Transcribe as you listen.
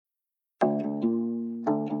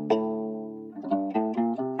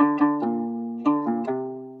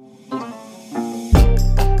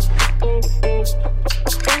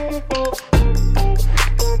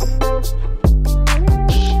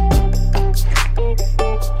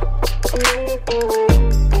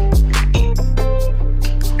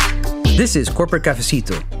This is Corporate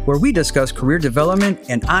Cafecito, where we discuss career development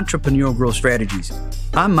and entrepreneurial growth strategies.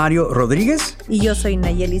 I'm Mario Rodriguez. Y yo soy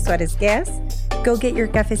Nayeli Suarez Gas. Go get your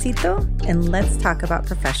cafecito and let's talk about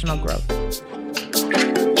professional growth.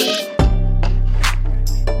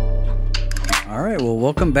 All right, well,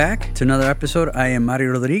 welcome back to another episode. I am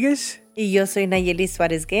Mario Rodriguez. Y yo soy Nayeli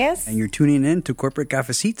Suarez Gas. And you're tuning in to Corporate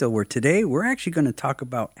Cafecito, where today we're actually going to talk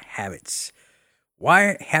about habits.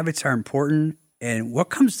 Why habits are important and what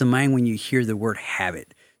comes to mind when you hear the word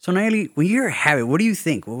habit. So, Nayeli, when you hear a habit, what do you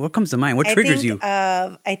think? What comes to mind? What triggers you?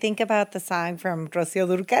 I think about the song from Rocío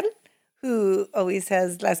Dúrcal, who always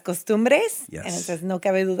says las costumbres. Yes. And it says, no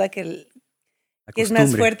cabe duda que es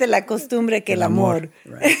más fuerte la costumbre que el amor.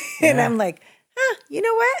 Right. And Yeah. I'm like, you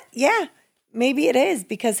know what? Yeah, maybe it is,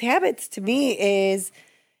 because habits to me is,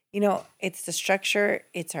 it's the structure,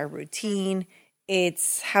 it's our routine,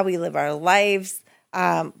 it's how we live our lives.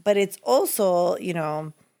 But it's also,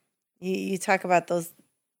 you talk about those,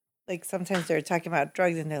 like sometimes they're talking about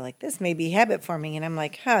drugs and they're like, this may be habit forming. And I'm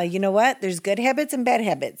like, you know what? There's good habits and bad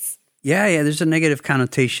habits. Yeah. There's a negative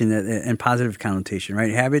connotation and positive connotation,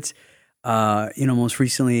 right? Habits. Most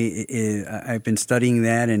recently, I've been studying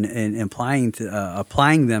that and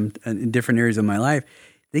applying them in different areas of my life.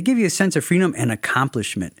 They give you a sense of freedom and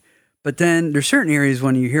accomplishment. But then there's certain areas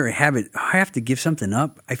when you hear a habit, I have to give something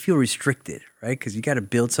up. I feel restricted, right? Because you got to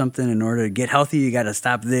build something in order to get healthy. You got to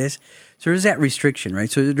stop this. So there's that restriction, right?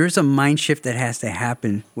 So there's a mind shift that has to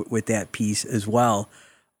happen with that piece as well.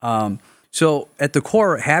 So at the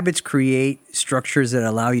core, habits create structures that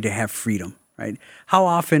allow you to have freedom, right? How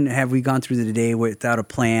often have we gone through the day without a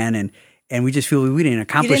plan and we just feel we didn't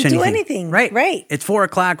accomplish anything? You didn't do anything. Right. It's 4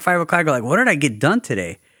 o'clock, 5 o'clock. You're like, what did I get done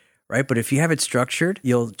today? Right. But if you have it structured,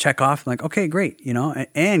 you'll check off like, okay, great.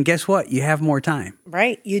 And guess what? You have more time.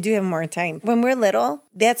 Right. You do have more time. When we're little,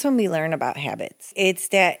 that's when we learn about habits. It's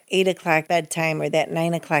that 8 o'clock bedtime or that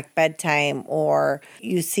 9 o'clock bedtime, or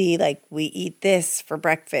you see like we eat this for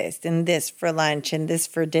breakfast and this for lunch and this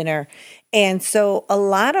for dinner. And so a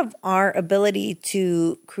lot of our ability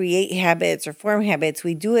to create habits or form habits,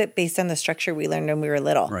 we do it based on the structure we learned when we were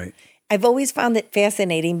little. Right. I've always found it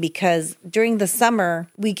fascinating because during the summer,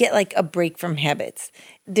 we get like a break from habits.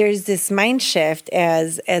 There's this mind shift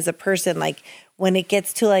as a person, like when it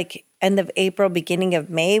gets to like end of April, beginning of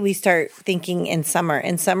May, we start thinking in summer.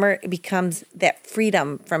 And summer becomes that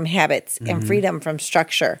freedom from habits and freedom from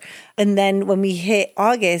structure. And then when we hit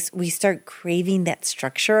August, we start craving that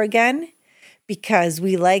structure again because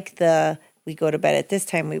we like we go to bed at this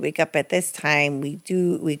time, we wake up at this time, we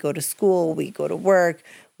go to school, we go to work,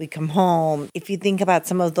 we come home. If you think about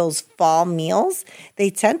some of those fall meals, they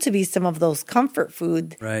tend to be some of those comfort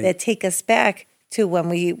food that take us back to when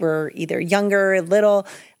we were either younger, little,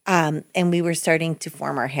 and we were starting to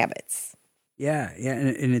form our habits. Yeah.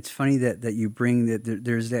 And it's funny that you bring that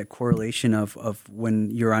there's that correlation of when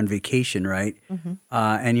you're on vacation, right? Mm-hmm.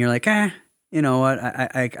 And you're like, you know what?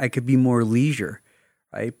 I could be more leisure,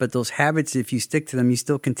 right? But those habits, if you stick to them, you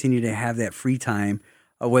still continue to have that free time,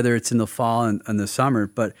 whether it's in the fall and the summer.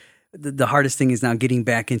 But the hardest thing is now getting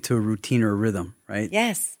back into a routine or a rhythm, right?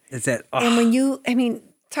 Yes. It's that. And when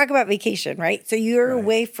talk about vacation, right? So you're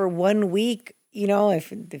away for 1 week,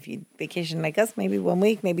 if you vacation like us, maybe 1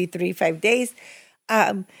 week, maybe 3-5 days.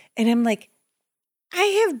 And I'm like,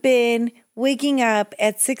 I have been waking up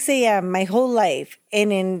at 6 a.m. my whole life.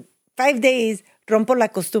 And in 5 days, rompo la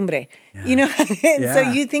costumbre, And so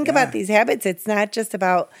you think about these habits. It's not just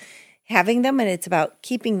about having them, and it's about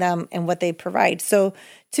keeping them and what they provide. So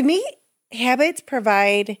to me, habits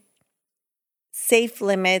provide safe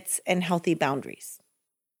limits and healthy boundaries.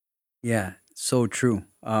 Yeah, so true.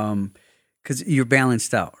 Because you're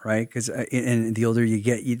balanced out, right? Because and the older you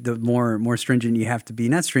get, the more stringent you have to be.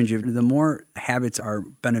 Not stringent, the more habits are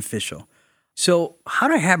beneficial. So how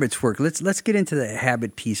do habits work? Let's get into the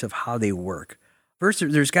habit piece of how they work. First,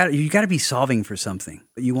 you got to be solving for something.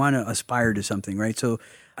 You want to aspire to something, right? So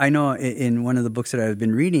I know in one of the books that I've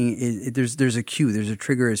been reading, there's a cue, there's a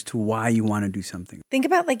trigger as to why you want to do something. Think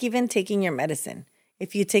about like even taking your medicine.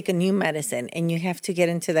 If you take a new medicine and you have to get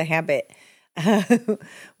into the habit.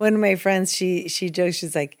 One of my friends, she jokes,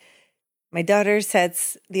 she's like, my daughter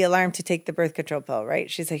sets the alarm to take the birth control pill, right?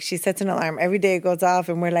 She's like, she sets an alarm every day, it goes off,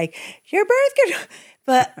 and we're like, your birth control.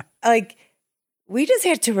 But like, we just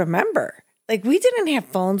had to remember. Like, we didn't have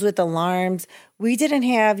phones with alarms. We didn't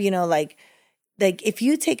have, like if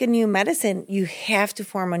you take a new medicine, you have to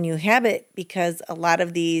form a new habit because a lot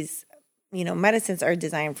of these, medicines are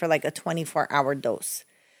designed for like a 24-hour dose.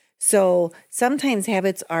 So sometimes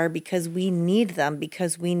habits are because we need them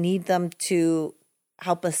to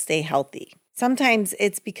help us stay healthy. Sometimes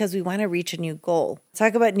it's because we want to reach a new goal.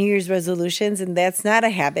 Talk about New Year's resolutions, and that's not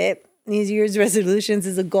a habit. New Year's resolutions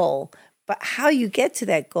is a goal. But how you get to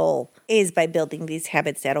that goal is by building these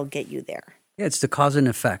habits that'll get you there. Yeah, it's the cause and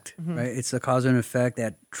effect, right? It's the cause and effect,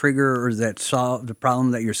 that trigger or that solve the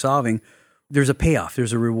problem that you're solving. There's a payoff.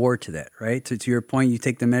 There's a reward to that, right? To your point, you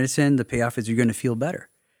take the medicine, the payoff is you're going to feel better.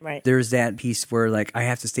 Right. There's that piece where like I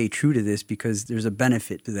have to stay true to this because there's a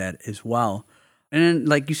benefit to that as well. And then,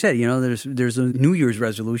 like you said, there's a New Year's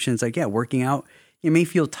resolution. It's like, yeah, working out. You may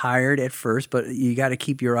feel tired at first, but you got to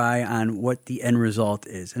keep your eye on what the end result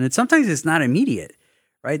is. And sometimes it's not immediate,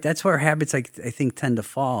 right? That's where habits, I think, tend to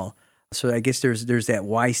fall. So I guess there's that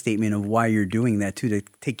why statement of why you're doing that too, to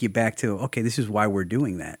take you back to, okay, this is why we're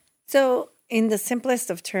doing that. So in the simplest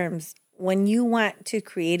of terms, when you want to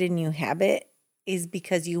create a new habit is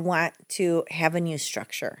because you want to have a new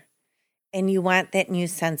structure and you want that new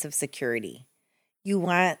sense of security. You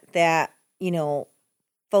want that,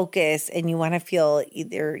 focus, and you want to feel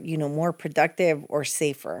either, more productive or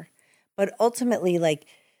safer. But ultimately, like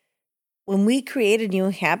when we create a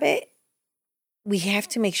new habit, we have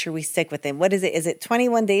to make sure we stick with it. What is it? Is it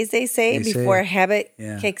 21 days, they say, before a habit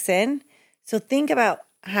kicks in? So think about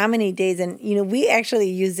how many days. And, we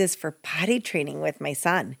actually use this for potty training with my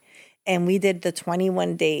son. And we did the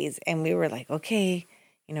 21 days and we were like, okay,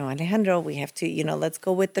 Alejandro, we have to, let's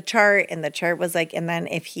go with the chart. And the chart was like, and then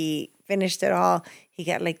if he finished it all, he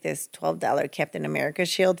got like this $12 Captain America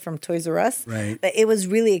shield from Toys R Us. Right. But it was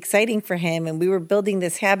really exciting for him. And we were building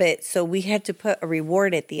this habit. So we had to put a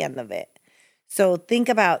reward at the end of it. So think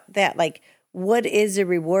about that. Like, what is a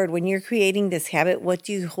reward when you're creating this habit? What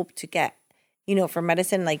do you hope to get? For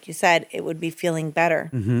medicine, like you said, it would be feeling better.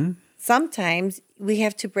 Mm-hmm. Sometimes we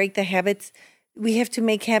have to break the habits. We have to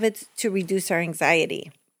make habits to reduce our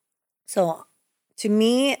anxiety. So to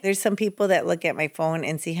me, there's some people that look at my phone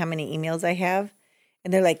and see how many emails I have.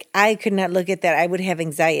 And they're like, I could not look at that. I would have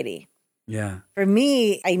anxiety. Yeah. For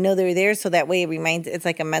me, I know they're there. So that way it's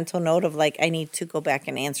like a mental note of like, I need to go back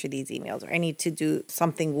and answer these emails, or I need to do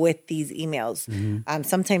something with these emails. Mm-hmm.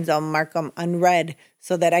 Sometimes I'll mark them unread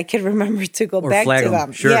so that I can remember to go back to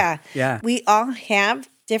them. Sure. Yeah. We all have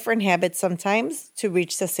different habits sometimes to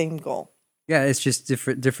reach the same goal. Yeah, it's just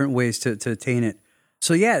different ways to attain it.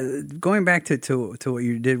 So yeah, going back to what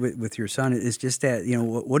you did with your son, is just that,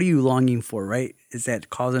 what are you longing for, right? Is that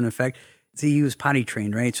cause and effect? See, he was potty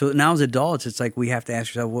trained, right? So now as adults, it's like we have to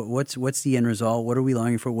ask ourselves, what's the end result? What are we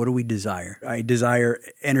longing for? What do we desire? I desire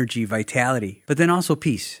energy, vitality, but then also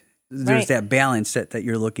peace. There's that balance that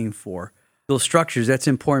you're looking for. Those structures, that's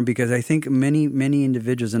important, because I think many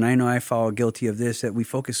individuals, and I know I fall guilty of this, that we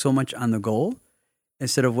focus so much on the goal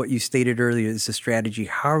instead of what you stated earlier is the strategy.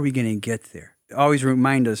 How are we going to get there? Always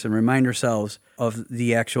remind ourselves of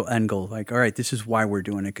the actual end goal. Like, all right, this is why we're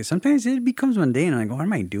doing it. Because sometimes it becomes mundane. I'm like, why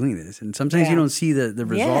am I doing this? And sometimes you don't see the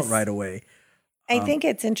result right away. I think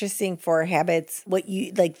it's interesting for habits,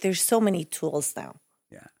 there's so many tools now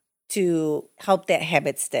to help that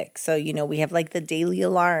habit stick. So, we have like the daily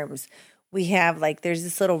alarms. We have there's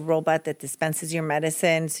this little robot that dispenses your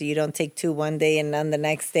medicine so you don't take 2 one day and none the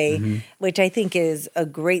next day, which I think is a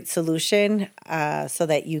great solution so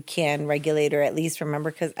that you can regulate or at least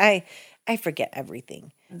remember, because I forget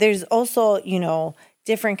everything. There's also,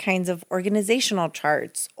 different kinds of organizational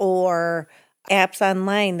charts or apps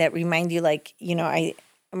online that remind you,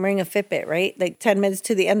 I'm wearing a Fitbit, right? 10 minutes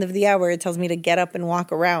to the end of the hour, it tells me to get up and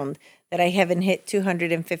walk around, that I haven't hit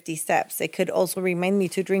 250 steps. It could also remind me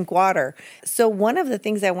to drink water. So one of the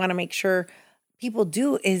things I want to make sure people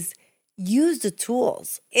do is use the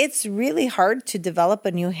tools. It's really hard to develop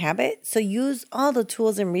a new habit. So use all the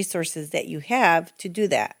tools and resources that you have to do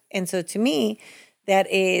that. And so to me,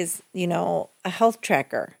 that is, a health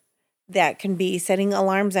tracker. That can be setting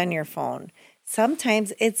alarms on your phone.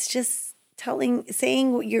 Sometimes it's just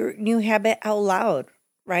saying your new habit out loud,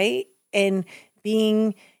 right? And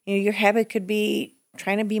being, your habit could be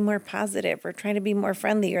trying to be more positive or trying to be more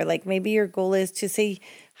friendly, or maybe your goal is to say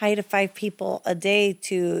hi to 5 people a day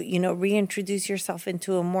to, reintroduce yourself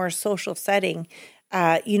into a more social setting.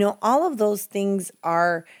 All of those things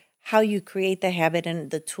are how you create the habit and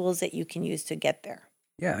the tools that you can use to get there.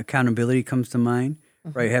 Yeah, accountability comes to mind,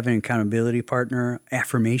 right? Having an accountability partner,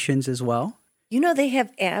 affirmations as well. They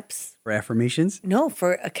have apps. For affirmations? No,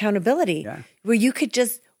 for accountability, where you could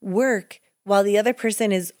just work while the other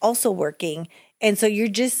person is also working. And so you're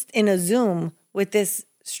just in a Zoom with this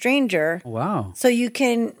stranger. Wow. So you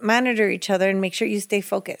can monitor each other and make sure you stay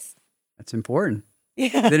focused. That's important.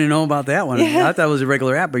 Yeah. Didn't know about that one. Yeah. I thought it was a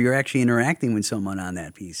regular app, but you're actually interacting with someone on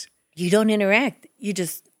that piece. You don't interact. You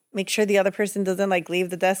just make sure the other person doesn't leave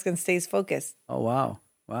the desk and stays focused. Oh, wow.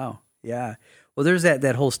 Wow. Yeah. Well, there's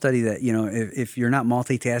that whole study that, if you're not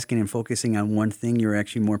multitasking and focusing on one thing, you're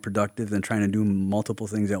actually more productive than trying to do multiple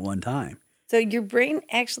things at one time. So your brain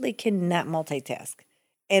actually cannot multitask.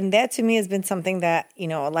 And that to me has been something that, a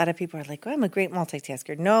lot of people are like, oh, I'm a great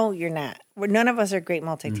multitasker. No, you're not. None of us are great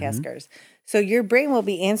multitaskers. So your brain will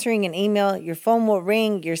be answering an email, your phone will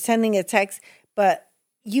ring, you're sending a text, but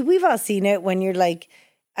we've all seen it when you're like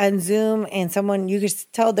on Zoom and someone, you can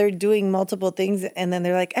tell they're doing multiple things and then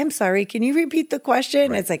they're like, I'm sorry, can you repeat the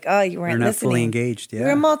question? Right. It's like, oh, you weren't listening. You're not fully engaged. Yeah. You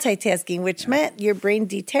were multitasking, which meant your brain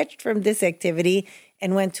detached from this activity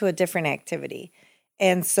and went to a different activity.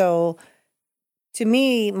 And so to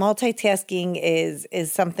me, multitasking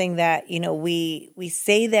is something that, we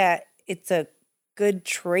say that it's a good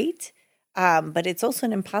trait, but it's also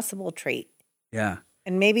an impossible trait. Yeah.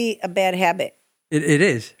 And maybe a bad habit. It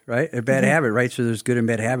is, right? A bad habit, right? So there's good and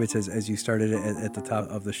bad habits as you started at the top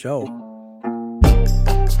of the show.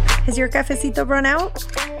 Has your cafecito run out?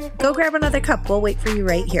 Go grab another cup. We'll wait for you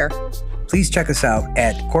right here. Please check us out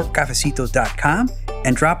at corpcafecito.com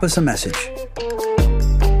and drop us a message.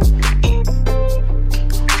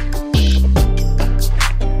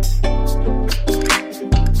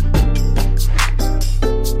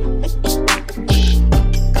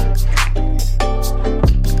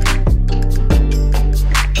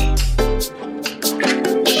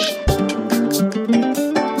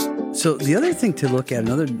 So the other thing to look at,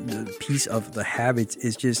 another piece of the habits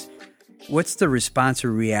is just what's the response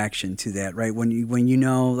or reaction to that, right? When you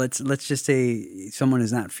know, let's just say someone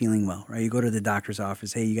is not feeling well, right? You go to the doctor's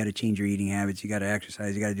office, hey, you got to change your eating habits, you got to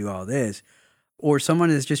exercise, you got to do all this. Or someone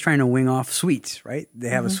is just trying to wing off sweets, right? They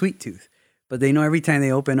have a sweet tooth, but they know every time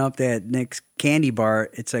they open up that next candy bar,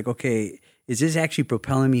 it's like, okay, is this actually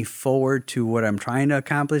propelling me forward to what I'm trying to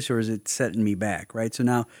accomplish, or is it setting me back, right? So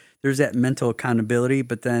now there's that mental accountability,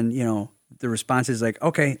 but then, the response is like,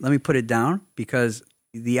 okay, let me put it down because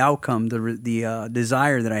the outcome, the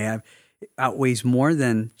desire that I have outweighs more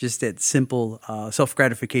than just that simple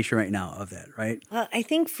self-gratification right now of that, right? Well, I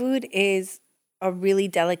think food is a really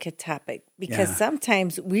delicate topic because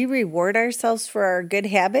sometimes we reward ourselves for our good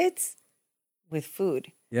habits with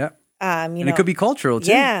food. Yeah. And it could be cultural too.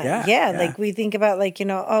 Yeah. Like we think about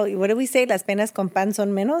what do we say? Las penas con pan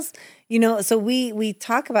son menos. So we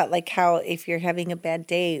talk about like how if you're having a bad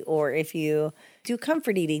day or if you do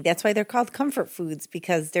comfort eating, that's why they're called comfort foods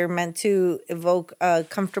because they're meant to evoke a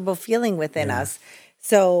comfortable feeling within us.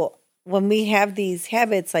 So when we have these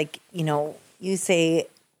habits, like, you say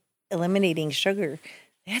eliminating sugar,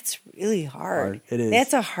 that's really hard. It is.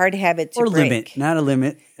 That's a hard habit to break. Or limit, not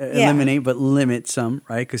eliminate, but limit some,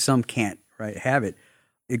 right? Because some can't, right, have it.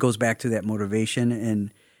 It goes back to that motivation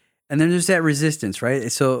and then there's that resistance, right?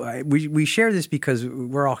 So we share this because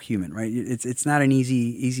we're all human, right? It's not an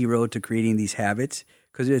easy road to creating these habits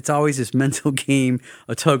because it's always this mental game,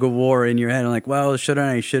 a tug of war in your head. I'm like, well,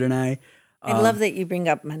 shouldn't I? I love that you bring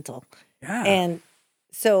up mental. Yeah. And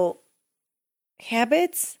so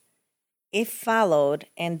habits, if followed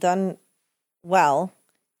and done well,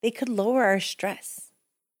 they could lower our stress.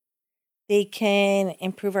 They can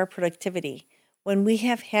improve our productivity. When we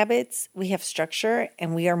have habits, we have structure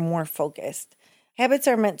and we are more focused. Habits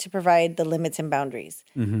are meant to provide the limits and boundaries.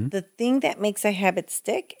 Mm-hmm. The thing that makes a habit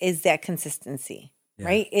stick is that consistency,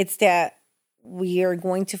 right? It's that we are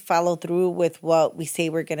going to follow through with what we say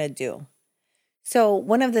we're going to do. So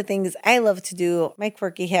one of the things I love to do, my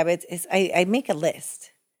quirky habits, is I make a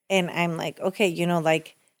list. And I'm like, okay,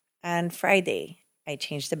 like on Friday, I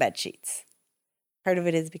changed the bed sheets. Part of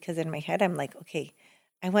it is because in my head, I'm like, okay,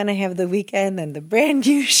 I want to have the weekend and the brand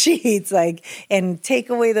new sheets, and take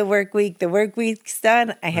away the work week. The work week's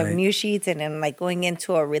done. I have new sheets and I'm like going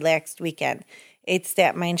into a relaxed weekend. It's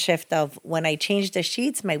that mind shift of when I change the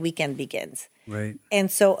sheets, my weekend begins. Right.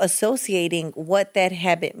 And so associating what that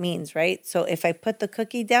habit means, right? So if I put the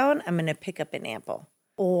cookie down, I'm going to pick up an apple.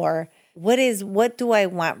 Or what do I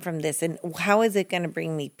want from this? And how is it going to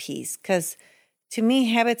bring me peace? Because to me,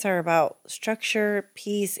 habits are about structure,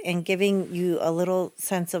 peace, and giving you a little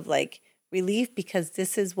sense of relief because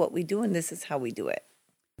this is what we do and this is how we do it.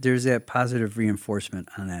 There's that positive reinforcement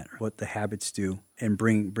on that, what the habits do and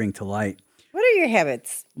bring to light. What are your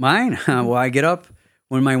habits? Mine? Well, I get up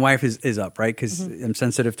when my wife is up, right? Because I'm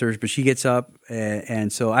sensitive to her, but she gets up.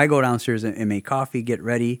 And so I go downstairs and make coffee, get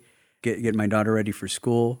ready, get my daughter ready for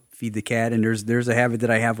school, feed the cat. And there's a habit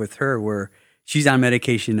that I have with her where she's on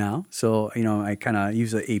medication now. So, I kind of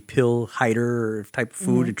use a pill hider type of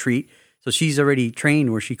food, a treat. So she's already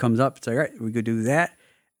trained where she comes up. It's like, all right, we could do that.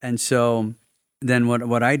 And so then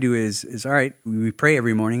what I do is all right, we pray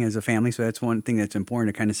every morning as a family. So that's one thing that's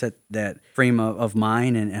important to kind of set that frame of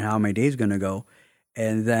mind and how my day is going to go.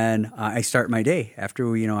 And then I start my day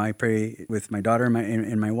after I pray with my daughter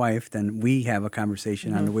and my wife. Then we have a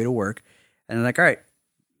conversation on the way to work, and I'm like, all right,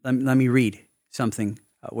 let me read something,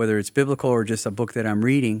 whether it's biblical or just a book that I'm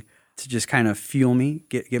reading, to just kind of fuel me,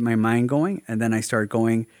 get my mind going, and then I start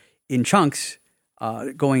going in chunks,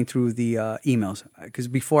 going through the emails. Because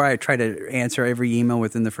before I try to answer every email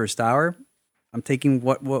within the first hour, I'm taking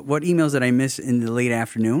what emails did I miss in the late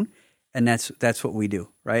afternoon. And that's what we do,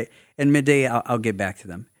 right? And midday, I'll get back to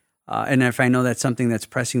them. And if I know that's something that's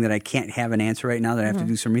pressing that I can't have an answer right now, that I have to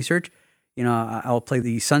do some research, I'll play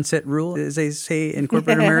the sunset rule, as they say in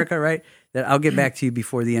corporate America, right? That I'll get back to you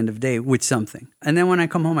before the end of the day with something. And then when I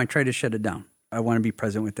come home, I try to shut it down. I want to be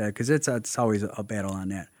present with that because it's always a battle on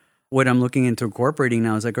that. What I'm looking into incorporating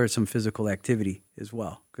now is some physical activity as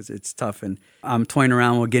well, because it's tough. And I'm toying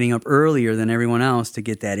around with getting up earlier than everyone else to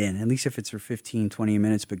get that in, at least if it's for 15, 20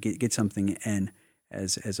 minutes, but get something in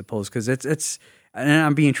as opposed, because it's, and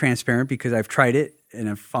I'm being transparent because I've tried it and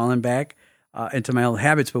I've fallen back into my old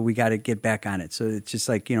habits, but we got to get back on it. So it's just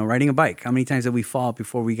like, riding a bike. How many times did we fall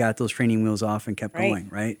before we got those training wheels off and kept going,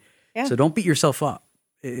 right? Yeah. So don't beat yourself up.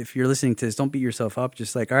 If you're listening to this, don't beat yourself up.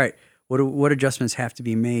 Just like, all right, what adjustments have to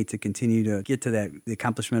be made to continue to get to the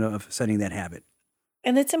accomplishment of setting that habit?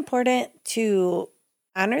 And it's important to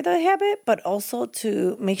honor the habit, but also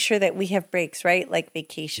to make sure that we have breaks, right? Like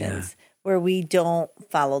vacations where we don't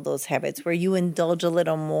follow those habits, where you indulge a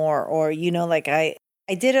little more, or, like I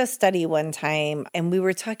did a study one time and we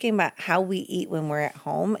were talking about how we eat when we're at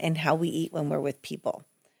home and how we eat when we're with people.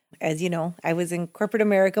 As you know, I was in corporate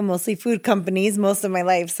America, mostly food companies, most of my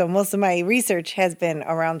life. So most of my research has been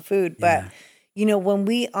around food. But, when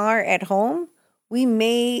we are at home, we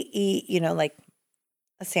may eat, like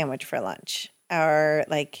a sandwich for lunch, or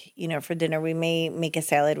like, for dinner, we may make a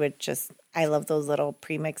salad with I love those little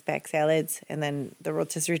pre-mixed pack salads. And then the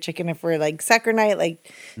rotisserie chicken if we're like soccer night,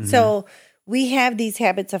 so we have these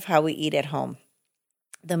habits of how we eat at home.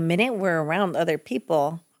 The minute we're around other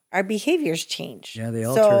people, our behaviors change. Yeah, they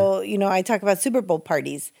alter. So, I talk about Super Bowl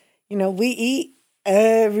parties. We eat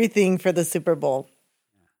everything for the Super Bowl.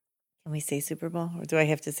 Can we say Super Bowl, or do I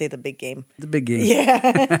have to say the big game? The big game.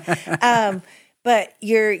 Yeah. But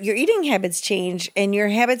your eating habits change, and your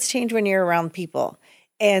habits change when you're around people.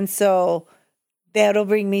 And so that'll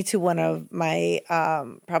bring me to one of my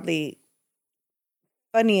probably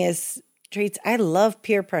funniest traits. I love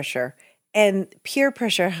peer pressure. And peer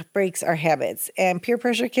pressure breaks our habits. And peer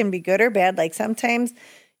pressure can be good or bad. Like sometimes,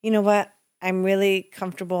 you know what? I'm really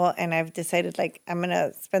comfortable and I've decided I'm going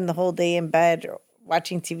to spend the whole day in bed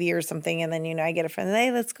watching TV or something. And then, I get a friend,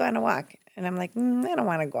 hey, let's go on a walk. And I'm like, I don't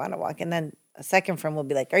want to go on a walk. And then a second friend will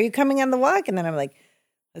be like, are you coming on the walk? And then I'm like,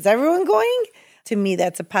 is everyone going? To me,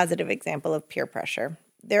 that's a positive example of peer pressure.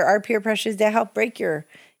 There are peer pressures that help break your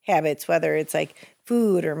habits, whether it's like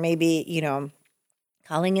food or maybe,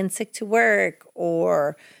 calling in sick to work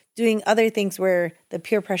or doing other things where the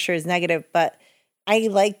peer pressure is negative. But I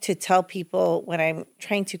like to tell people when I'm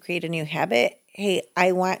trying to create a new habit, hey,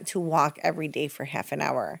 I want to walk every day for half an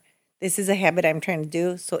hour. This is a habit I'm trying to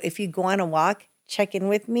do. So if you go on a walk, check in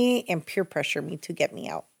with me and peer pressure me to get me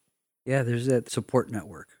out. Yeah, there's that support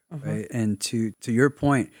network, right? And to your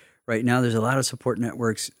point, right now there's a lot of support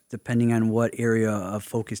networks depending on what area of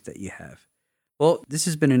focus that you have. Well, this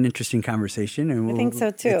has been an interesting conversation, and I think so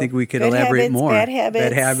too. I think we could Good elaborate habits, more. Bad habits.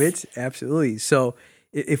 Bad habits, absolutely. So,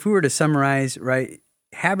 if we were to summarize, right,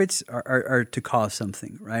 habits are to cause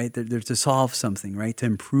something, right? They're to solve something, right? To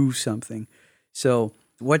improve something. So,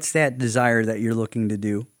 what's that desire that you're looking to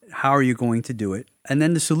do? How are you going to do it? And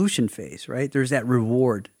then the solution phase, right? There's that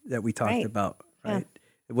reward that we talked about, right?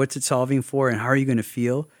 Yeah. What's it solving for, and how are you going to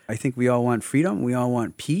feel? I think we all want freedom. We all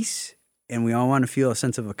want peace. And we all want to feel a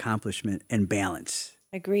sense of accomplishment and balance.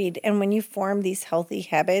 Agreed. And when you form these healthy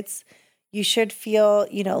habits, you should feel,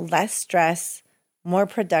 less stress, more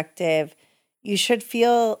productive. You should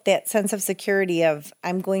feel that sense of security of,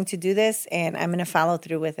 I'm going to do this and I'm going to follow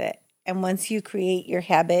through with it. And once you create your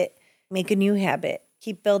habit, make a new habit,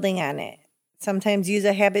 keep building on it. Sometimes use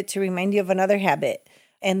a habit to remind you of another habit.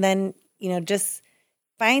 And then, just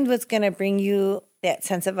find what's going to bring you that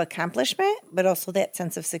sense of accomplishment, but also that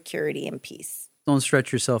sense of security and peace. Don't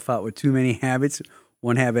stretch yourself out with too many habits,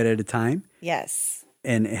 one habit at a time. Yes.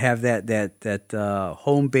 And have that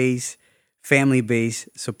home base, family base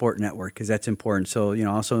support network, because that's important. So,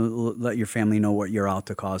 also let your family know what you're out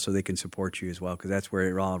to cause so they can support you as well, because that's where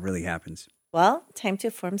it all really happens. Well, time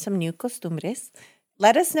to form some new costumbres.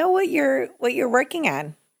 Let us know what you're working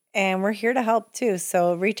on. And we're here to help too.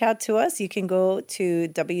 So reach out to us. You can go to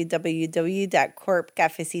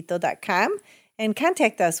www.corpcafecito.com and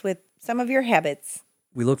contact us with some of your habits.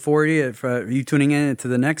 We look forward to for you tuning in to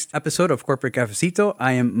the next episode of Corporate Cafecito.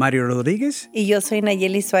 I am Mario Rodriguez. Y yo soy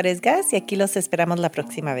Nayeli Suárez Gas y aquí los esperamos la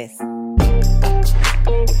próxima vez.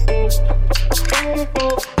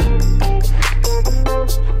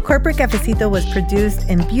 Corporate Cafecito was produced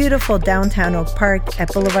in beautiful downtown Oak Park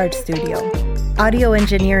at Boulevard Studio. Audio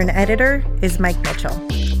engineer and editor is Mike Mitchell.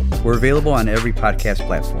 We're available on every podcast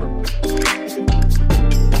platform.